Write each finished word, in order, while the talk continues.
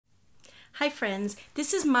Hi friends,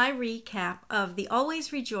 this is my recap of the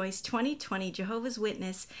Always Rejoice 2020 Jehovah's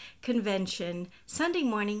Witness Convention, Sunday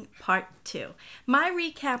morning, part 2. My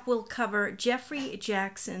recap will cover Geoffrey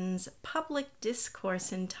Jackson's public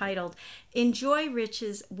discourse entitled, Enjoy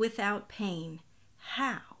Riches Without Pain.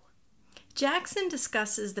 How? Jackson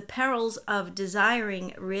discusses the perils of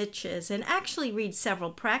desiring riches and actually reads several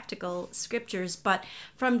practical scriptures, but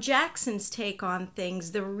from Jackson's take on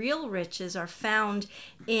things, the real riches are found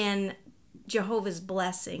in Jehovah's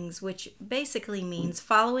blessings, which basically means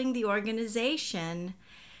following the organization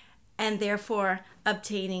and therefore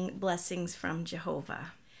obtaining blessings from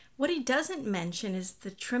Jehovah. What he doesn't mention is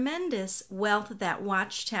the tremendous wealth that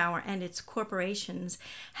Watchtower and its corporations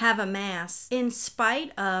have amassed in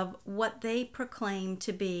spite of what they proclaim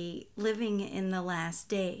to be living in the last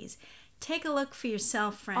days. Take a look for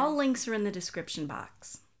yourself, friend. All links are in the description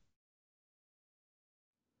box.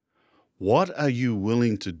 What are you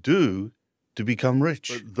willing to do to become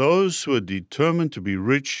rich? But those who are determined to be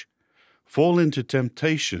rich fall into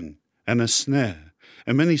temptation and a snare,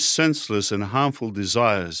 and many senseless and harmful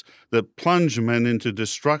desires that plunge men into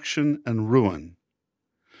destruction and ruin.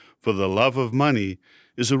 For the love of money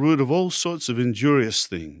is a root of all sorts of injurious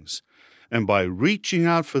things, and by reaching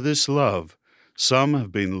out for this love, some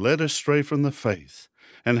have been led astray from the faith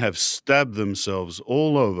and have stabbed themselves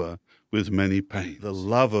all over with many pains. The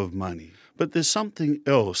love of money. But there's something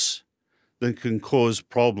else that can cause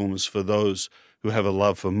problems for those who have a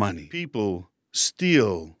love for money. People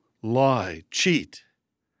steal, lie, cheat.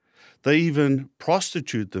 They even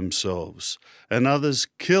prostitute themselves, and others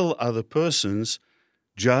kill other persons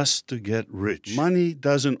just to get rich. Money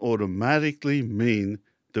doesn't automatically mean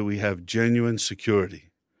that we have genuine security.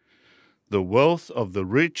 The wealth of the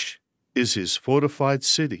rich is his fortified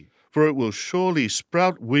city, for it will surely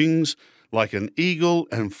sprout wings like an eagle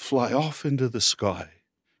and fly off into the sky.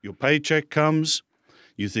 Your paycheck comes,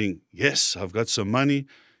 you think, yes, I've got some money.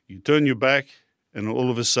 You turn your back, and all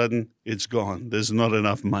of a sudden, it's gone. There's not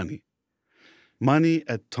enough money. Money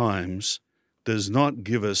at times does not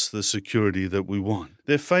give us the security that we want.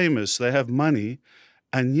 They're famous, they have money,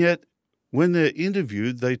 and yet when they're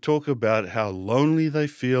interviewed, they talk about how lonely they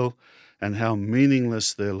feel and how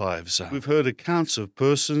meaningless their lives are. We've heard accounts of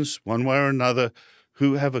persons, one way or another,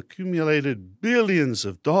 who have accumulated billions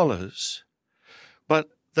of dollars, but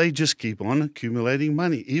they just keep on accumulating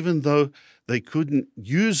money, even though they couldn't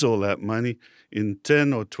use all that money in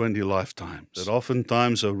 10 or 20 lifetimes. That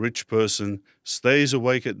oftentimes a rich person stays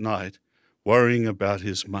awake at night worrying about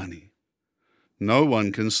his money. No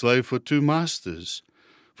one can slave for two masters,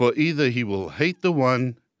 for either he will hate the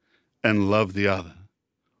one and love the other,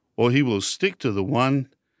 or he will stick to the one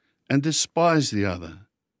and despise the other.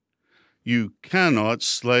 You cannot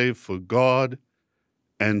slave for God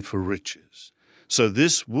and for riches. So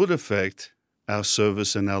this would affect our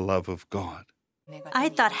service and our love of God. I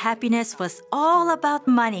thought happiness was all about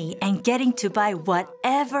money and getting to buy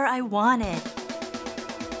whatever I wanted.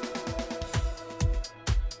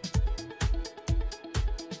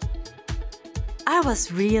 I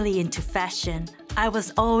was really into fashion. I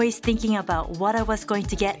was always thinking about what I was going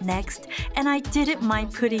to get next, and I didn't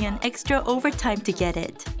mind putting in extra overtime to get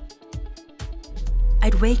it.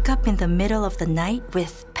 I'd wake up in the middle of the night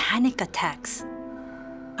with panic attacks.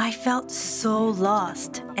 I felt so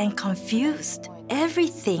lost and confused.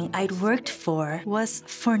 Everything I'd worked for was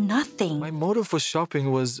for nothing. My motive for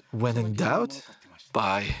shopping was, when in doubt,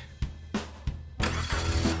 buy.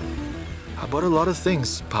 I bought a lot of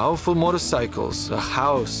things, powerful motorcycles, a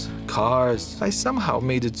house, cars. I somehow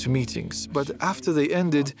made it to meetings, but after they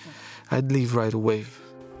ended, I'd leave right away.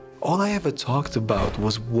 All I ever talked about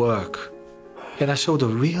was work, and I showed a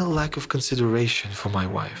real lack of consideration for my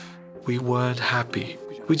wife. We weren't happy.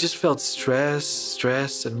 We just felt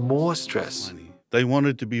stress, and more stress. They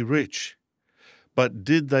wanted to be rich, but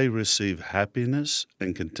did they receive happiness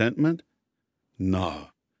and contentment? No.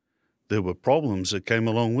 There were problems that came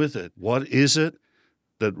along with it. What is it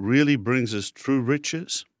that really brings us true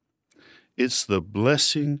riches? It's the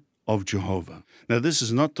blessing of Jehovah. Now, this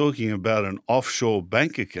is not talking about an offshore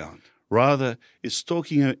bank account. Rather, it's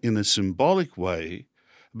talking in a symbolic way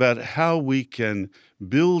about how we can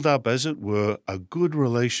build up, as it were, a good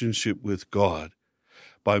relationship with God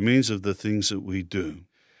by means of the things that we do.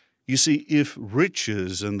 You see, if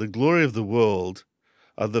riches and the glory of the world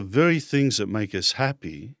are the very things that make us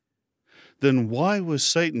happy, then why was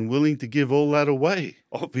Satan willing to give all that away?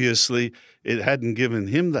 Obviously, it hadn't given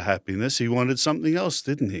him the happiness. He wanted something else,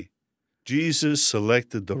 didn't he? Jesus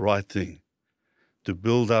selected the right thing, to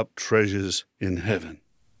build up treasures in heaven.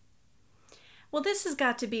 Well, this has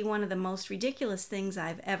got to be one of the most ridiculous things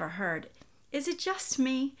I've ever heard. Is it just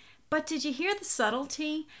me? But did you hear the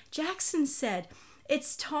subtlety? Jackson said,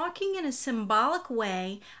 it's talking in a symbolic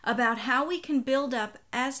way about how we can build up,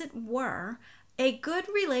 as it were, a good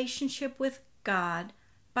relationship with God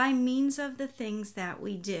by means of the things that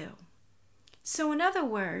we do. So in other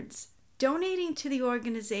words, donating to the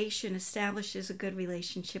organization establishes a good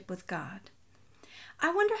relationship with God.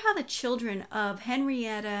 I wonder how the children of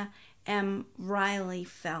Henrietta M. Riley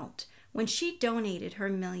felt when she donated her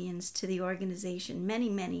millions to the organization many,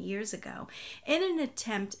 many years ago in an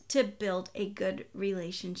attempt to build a good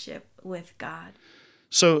relationship with God.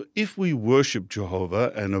 So if we worship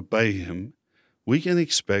Jehovah and obey him, we can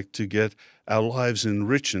expect to get our lives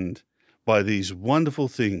enriched by these wonderful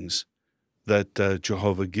things that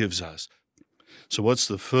Jehovah gives us. So what's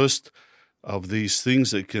the first of these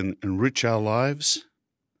things that can enrich our lives?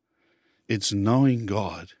 It's knowing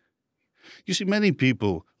God. You see, many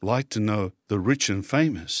people like to know the rich and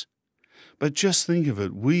famous. But just think of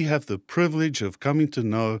it, we have the privilege of coming to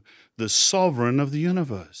know the sovereign of the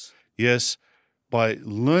universe. Yes, by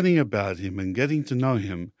learning about him and getting to know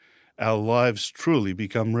him, our lives truly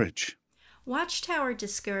become rich. Watchtower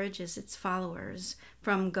discourages its followers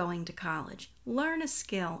from going to college. Learn a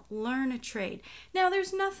skill, learn a trade. Now,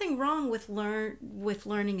 there's nothing wrong with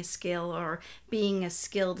learning a skill or being a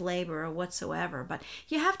skilled laborer whatsoever, but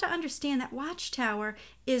you have to understand that Watchtower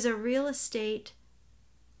is a real estate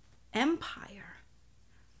empire.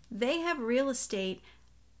 They have real estate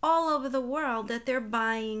all over the world that they're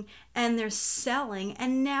buying and they're selling,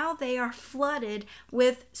 and now they are flooded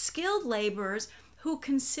with skilled laborers who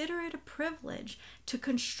consider it a privilege to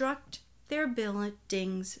construct their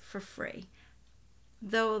buildings for free.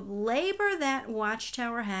 The labor that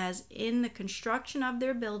Watchtower has in the construction of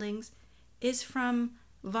their buildings is from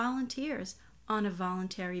volunteers on a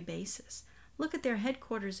voluntary basis. Look at their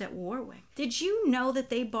headquarters at Warwick. Did you know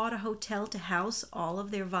that they bought a hotel to house all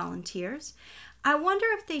of their volunteers? I wonder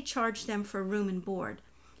if they charge them for room and board.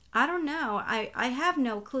 I don't know. I have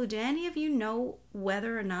no clue. Do any of you know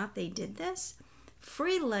whether or not they did this?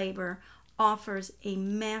 Free labor offers a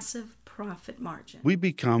massive profit margin. We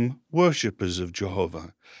become worshippers of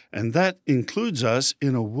Jehovah, and that includes us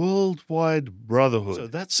in a worldwide brotherhood. So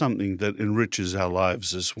that's something that enriches our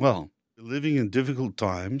lives as well. Living in difficult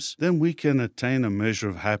times, then we can attain a measure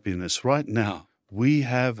of happiness right now. We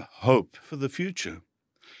have hope for the future.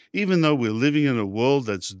 Even though we're living in a world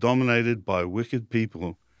that's dominated by wicked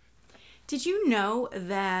people. Did you know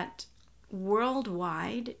that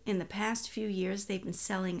worldwide, in the past few years, they've been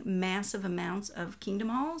selling massive amounts of Kingdom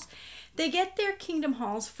Halls? They get their Kingdom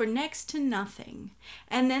Halls for next to nothing,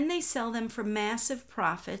 and then they sell them for massive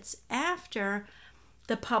profits after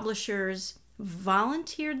the publishers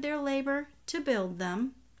volunteered their labor to build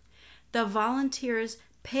them. The volunteers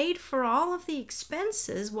paid for all of the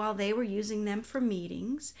expenses while they were using them for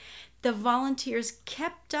meetings. The volunteers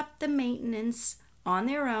kept up the maintenance on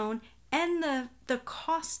their own and the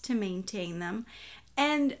cost to maintain them.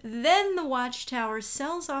 And then the Watchtower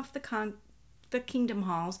sells off the Kingdom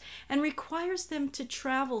Halls and requires them to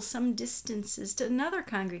travel some distances to another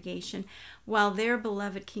congregation while their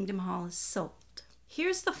beloved Kingdom Hall is sold.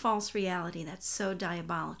 Here's the false reality that's so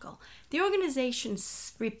diabolical. The organization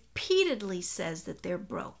repeatedly says that they're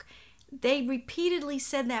broke. They repeatedly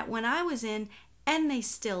said that when I was in, and they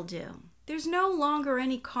still do. There's no longer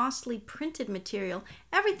any costly printed material.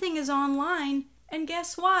 Everything is online, and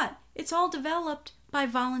guess what? It's all developed by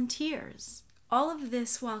volunteers. All of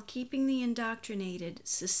this while keeping the indoctrinated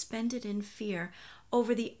suspended in fear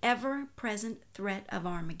over the ever-present threat of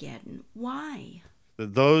Armageddon. Why?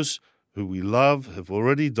 That those who we love have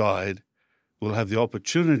already died will have the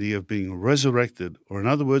opportunity of being resurrected, or in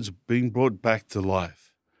other words, being brought back to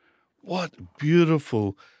life. What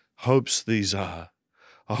beautiful hopes these are.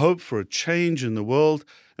 A hope for a change in the world,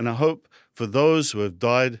 and a hope for those who have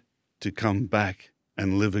died to come back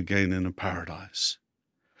and live again in a paradise.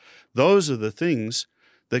 Those are the things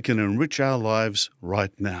that can enrich our lives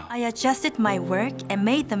right now. I adjusted my work and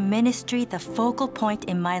made the ministry the focal point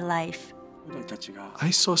in my life. I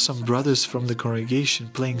saw some brothers from the congregation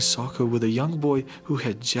playing soccer with a young boy who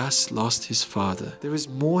had just lost his father. There is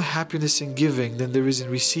more happiness in giving than there is in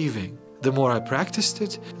receiving. The more I practiced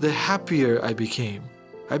it, the happier I became.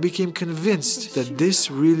 I became convinced that this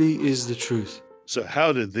really is the truth. So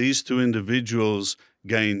how did these two individuals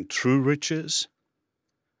gain true riches?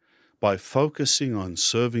 By focusing on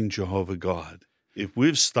serving Jehovah God. If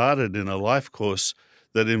we've started in a life course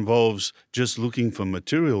that involves just looking for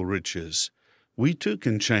material riches, we too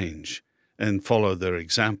can change and follow their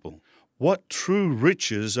example. What true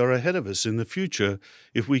riches are ahead of us in the future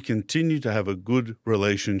if we continue to have a good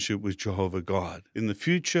relationship with Jehovah God? In the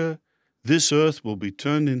future, this earth will be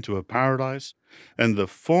turned into a paradise, and the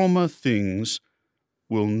former things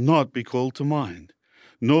will not be called to mind,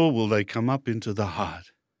 nor will they come up into the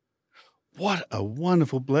heart. What a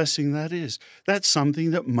wonderful blessing that is. That's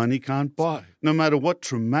something that money can't buy. No matter what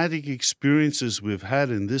traumatic experiences we've had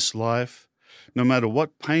in this life, no matter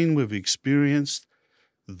what pain we've experienced,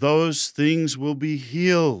 those things will be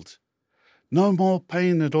healed. No more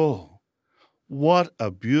pain at all. What a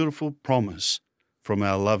beautiful promise from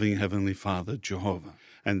our loving Heavenly Father, Jehovah.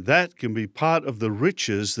 And that can be part of the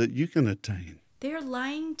riches that you can attain. They're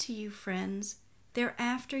lying to you, friends. They're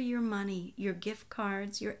after your money, your gift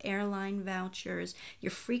cards, your airline vouchers,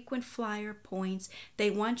 your frequent flyer points.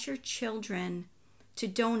 They want your children to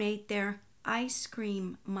donate their ice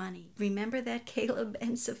cream money. Remember that Caleb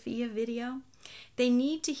and Sophia video? They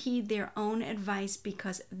need to heed their own advice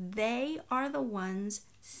because they are the ones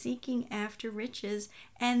seeking after riches,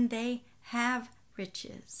 and they have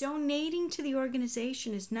riches. Donating to the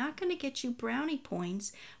organization is not going to get you brownie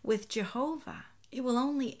points with Jehovah. It will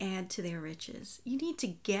only add to their riches. You need to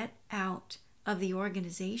get out of the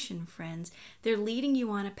organization, friends. They're leading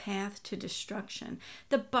you on a path to destruction.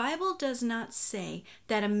 The Bible does not say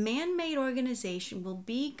that a man-made organization will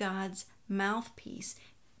be God's mouthpiece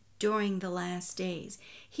during the last days.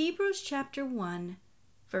 Hebrews chapter 1,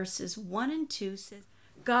 verses 1 and 2 says,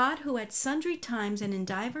 God, who at sundry times and in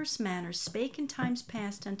divers manners spake in times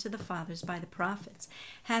past unto the fathers by the prophets,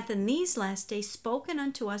 hath in these last days spoken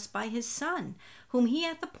unto us by his Son, whom he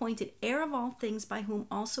hath appointed heir of all things, by whom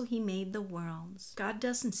also he made the worlds. God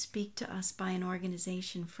doesn't speak to us by an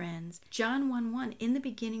organization, friends. John 1:1, in the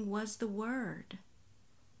beginning was the Word.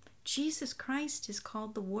 Jesus Christ is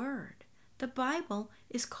called the Word. The Bible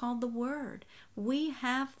is called the Word. We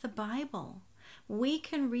have the Bible. We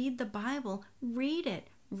can read the Bible. Read it.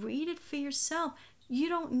 Read it for yourself. You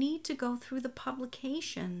don't need to go through the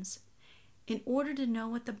publications in order to know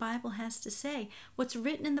what the Bible has to say. What's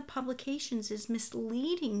written in the publications is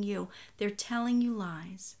misleading you. They're telling you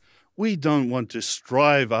lies. We don't want to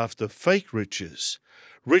strive after fake riches,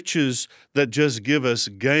 riches that just give us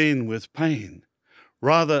gain with pain.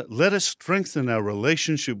 Rather, let us strengthen our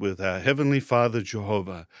relationship with our Heavenly Father,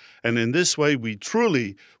 Jehovah, and in this way we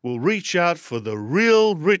truly will reach out for the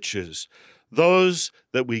real riches, those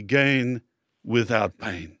that we gain without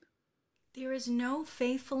pain. There is no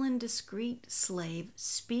faithful and discreet slave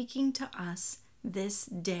speaking to us this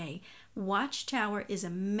day. Watchtower is a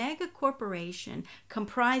mega corporation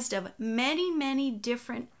comprised of many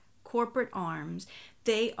different corporate arms.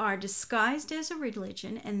 They are disguised as a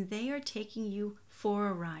religion, and they are taking you for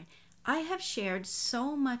a ride. I have shared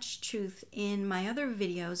so much truth in my other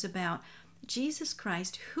videos about Jesus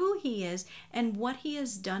Christ, who he is, and what he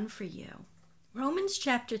has done for you. Romans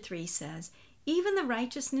chapter 3 says, even the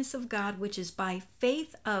righteousness of God, which is by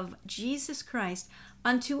faith of Jesus Christ,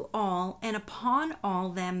 unto all and upon all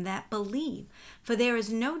them that believe. For there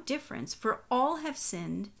is no difference, for all have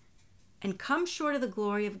sinned and come short of the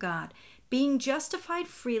glory of God, being justified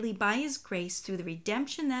freely by his grace through the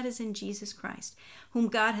redemption that is in Jesus Christ, whom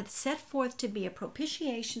God hath set forth to be a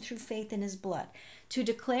propitiation through faith in his blood, to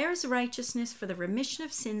declare his righteousness for the remission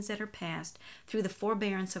of sins that are past through the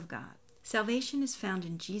forbearance of God. Salvation is found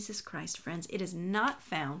in Jesus Christ, friends. It is not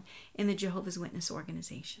found in the Jehovah's Witness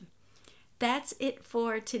organization. That's it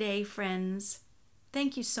for today, friends.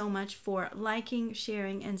 Thank you so much for liking,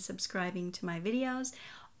 sharing, and subscribing to my videos.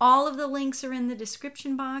 All of the links are in the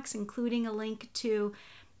description box, including a link to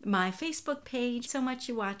my Facebook page. So much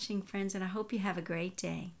for watching, friends, and I hope you have a great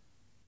day.